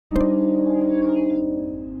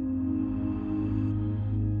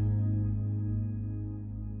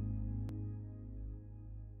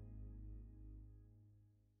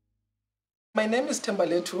My name is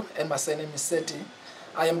Thembalethu and my surname is Seti.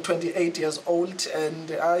 I am 28 years old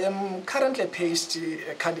and I am currently a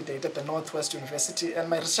PhD candidate at the Northwest University, and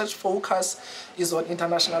my research focus is on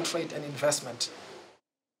international trade and investment.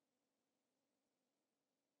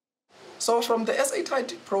 So from the SA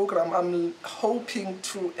program, I'm hoping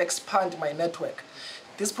to expand my network.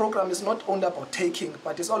 This program is not only about taking,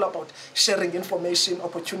 but it's all about sharing information,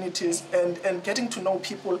 opportunities, and getting to know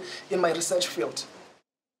people in my research field.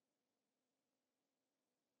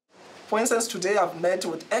 For instance, today I've met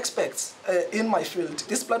with experts in my field.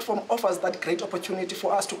 This platform offers that great opportunity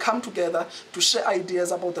for us to come together to share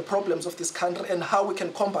ideas about the problems of this country and how we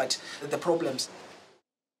can combat the problems.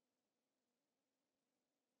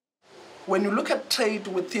 When you look at trade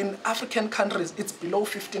within African countries, it's below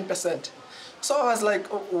 15%. So I was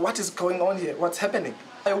like, oh, what is going on here? What's happening?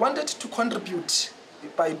 I wanted to contribute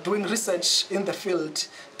by doing research in the field,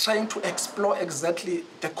 trying to explore exactly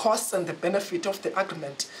the costs and the benefit of the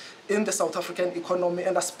agreement in the South African economy,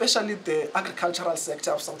 and especially the agricultural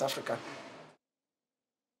sector of South Africa.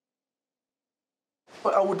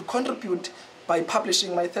 I would contribute by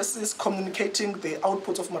publishing my thesis, communicating the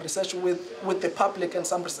outputs of my research with the public and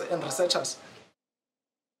some researchers.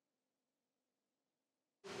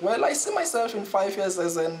 Well, I see myself in 5 years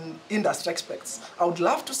as an industry expert. I would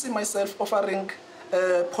love to see myself offering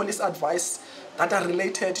policy advice that are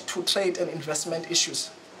related to trade and investment issues.